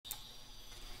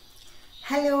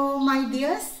Hello, my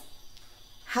dears.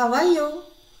 How are you?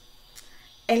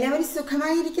 എല്ലാവരും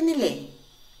സുഖമായിരിക്കുന്നില്ലേ?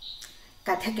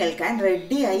 കഥ കേൾക്കാൻ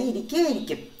റെഡിയായി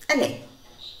ഇരിക്കുകയായിരിക്കും അല്ലേ?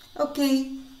 ഓക്കെ,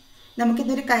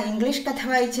 നമുക്കിന്നൊരു ഇംഗ്ലീഷ് കഥ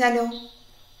വായിച്ചാലോ?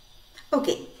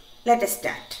 Okay, let us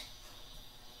start.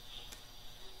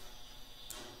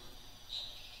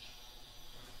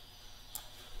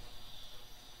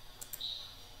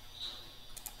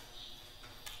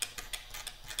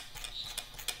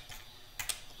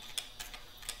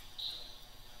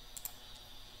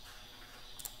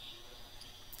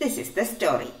 This is the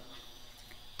story.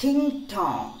 Ting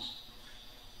Tong.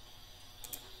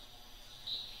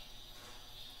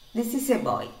 This is a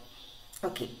boy.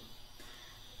 Okay.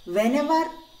 Whenever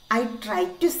I try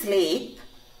to sleep,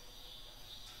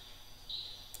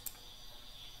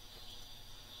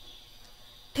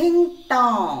 Ting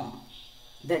Tong,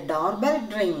 the doorbell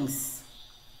rings.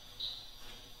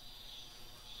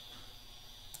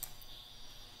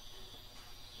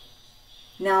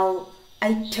 Now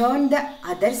I turn the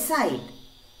other side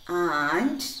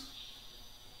and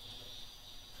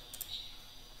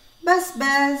buzz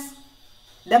buzz,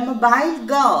 the mobile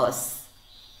goes.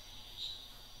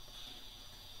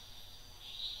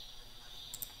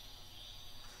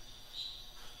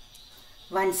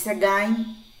 Once again,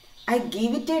 I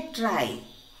give it a try.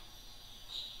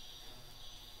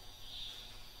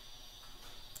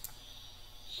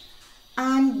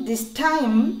 And this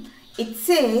time, it's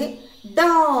a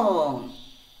dong.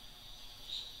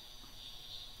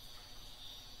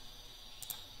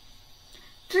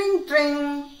 Tring tring.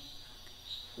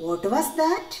 What was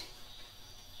that?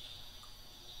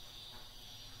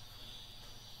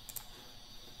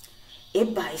 A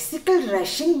bicycle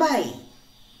rushing by.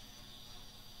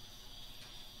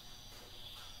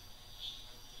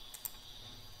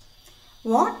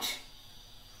 What?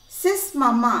 Says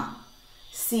Mama,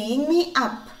 seeing me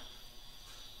up.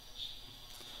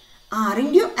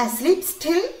 Aren't you asleep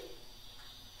still?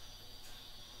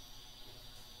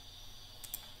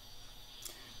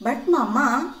 But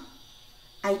Mama,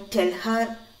 I tell her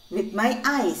with my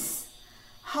eyes,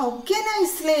 how can I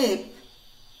sleep?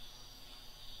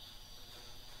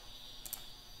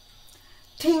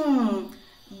 Ting,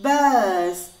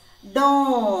 buzz,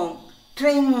 dong,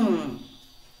 tring.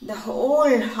 The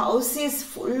whole house is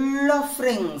full of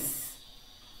rings.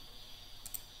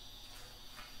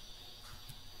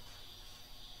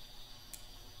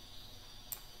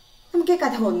 നമുക്ക്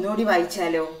കഥ ഒന്നുകൂടി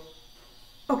വായിച്ചാലോ?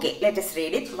 Okay, let us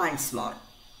read it once more.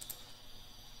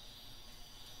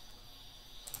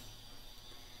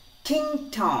 Ting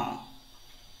Tong.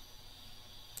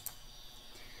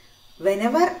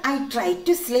 Whenever I try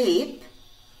to sleep,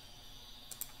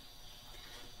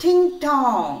 Ting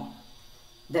Tong,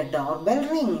 the doorbell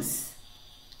rings.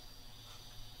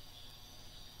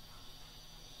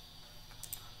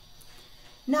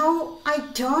 Now I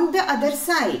turn the other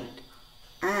side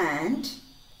and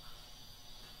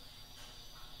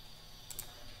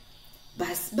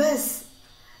buzz buzz,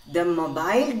 the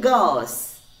mobile goes.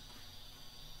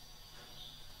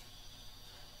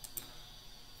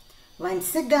 Once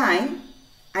again,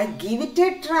 I give it a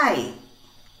try.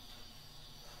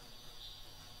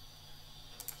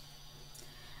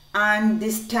 And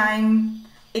this time,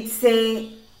 it's a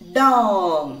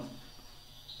dong.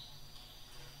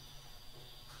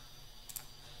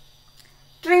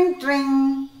 Tring tring.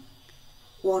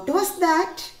 What was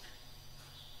that?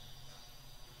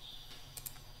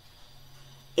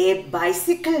 A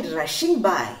bicycle rushing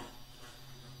by.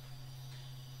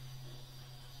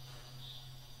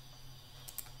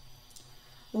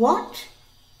 What?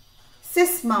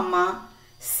 Says Mama,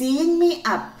 seeing me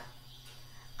up.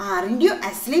 Aren't you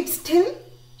asleep still?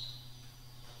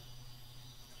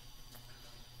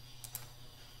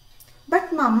 But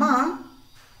Mama,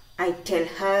 I tell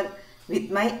her with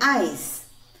my eyes,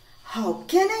 how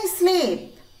can I sleep?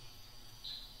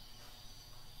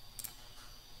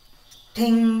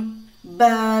 Ting,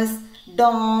 buzz,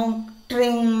 dong,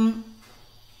 tring.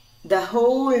 The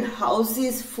whole house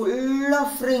is full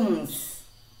of rings.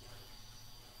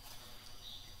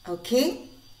 Okay?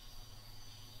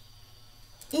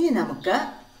 ഇനി നമുക്ക്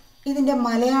ഇതിൻ്റെ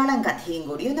മലയാളം കഥയും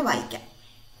കൂടി ഒന്ന് വായിക്കാം.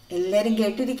 എല്ലാവരും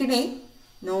കേട്ടിരിക്കണേ,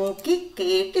 നോക്കി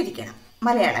കേട്ടിരിക്കണം.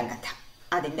 മലയാളം കഥ,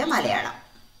 അതിൻ്റെ മലയാളം.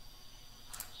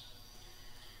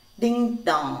 Ding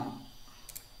Tong.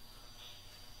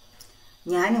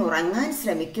 ഞാൻ ഉറങ്ങാൻ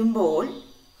ശ്രമിക്കുമ്പോൾ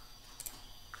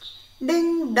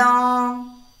ഡിങ് ഡോങ്,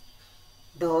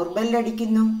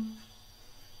 ഡോർബെല്ലടിക്കുന്നു.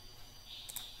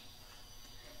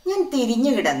 ഞാൻ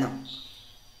തിരിഞ്ഞു കിടന്നു.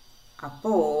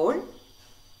 അപ്പോൾ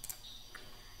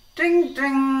ട്രിങ്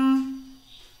ട്രിങ്,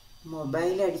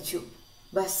 മൊബൈൽ അടിച്ചു.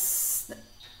 ബസ്.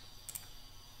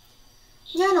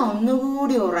 ഞാൻ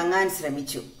ഒന്നുകൂടി ഉറങ്ങാൻ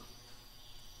ശ്രമിച്ചു.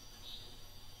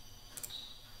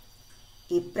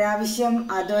 ഇപ്രാവശ്യം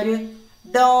അതൊരു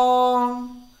ഡോങ്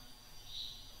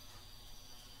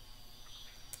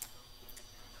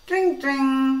ട്രിങ്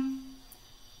ട്രിങ്.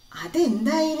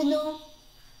 അതെന്തായിരുന്നു?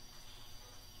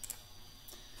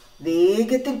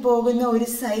 വേഗത്തിൽ പോകുന്ന ഒരു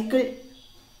സൈക്കിൾ.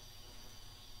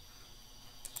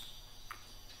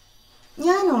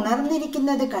 ഞാൻ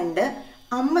ഉണർന്നിരിക്കുന്നത് കണ്ട്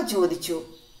അമ്മ ചോദിച്ചു,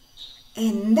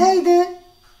 എന്താ ഇത്?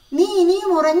 നീ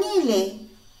ഇനിയും ഉറങ്ങിയില്ലേ?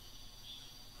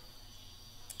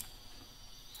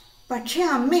 പക്ഷെ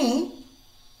അമ്മേ,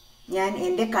 ഞാൻ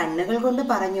എൻ്റെ കണ്ണുകൾ കൊണ്ട്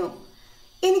പറഞ്ഞു,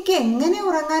 എനിക്ക് എങ്ങനെ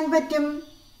ഉറങ്ങാൻ പറ്റും?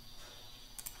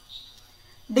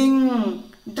 Ding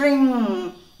ഡ്രിങ്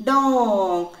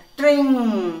Dong ട്രിങ്.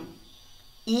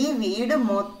 ഈ വീട്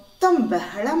മൊത്തം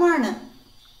ബഹളമാണ്.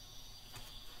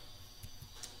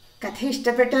 കഥ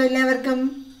ഇഷ്ടപ്പെട്ടോ എല്ലാവർക്കും?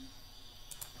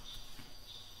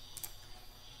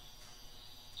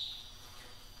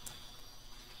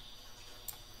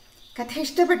 കഥ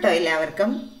ഇഷ്ടപ്പെട്ടോ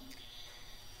എല്ലാവർക്കും?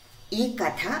 ഈ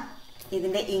കഥ,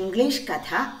 ഇതിൻ്റെ ഇംഗ്ലീഷ് കഥ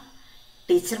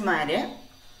ടീച്ചർമാർ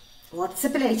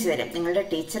വാട്സപ്പിൽ അയച്ചു തരും. നിങ്ങളുടെ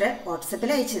ടീച്ചർ വാട്സപ്പിൽ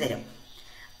അയച്ചു തരും.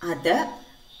 അത്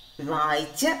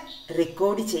വായിച്ച്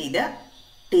റെക്കോർഡ് ചെയ്ത്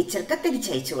ടീച്ചർക്ക്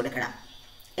തിരിച്ചയച്ചു കൊടുക്കണം.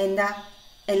 എന്താ,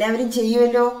 എല്ലാവരും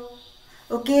ചെയ്യുമല്ലോ?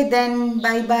 Okay then,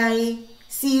 bye bye.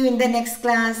 See you in the next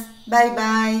class. Bye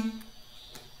bye.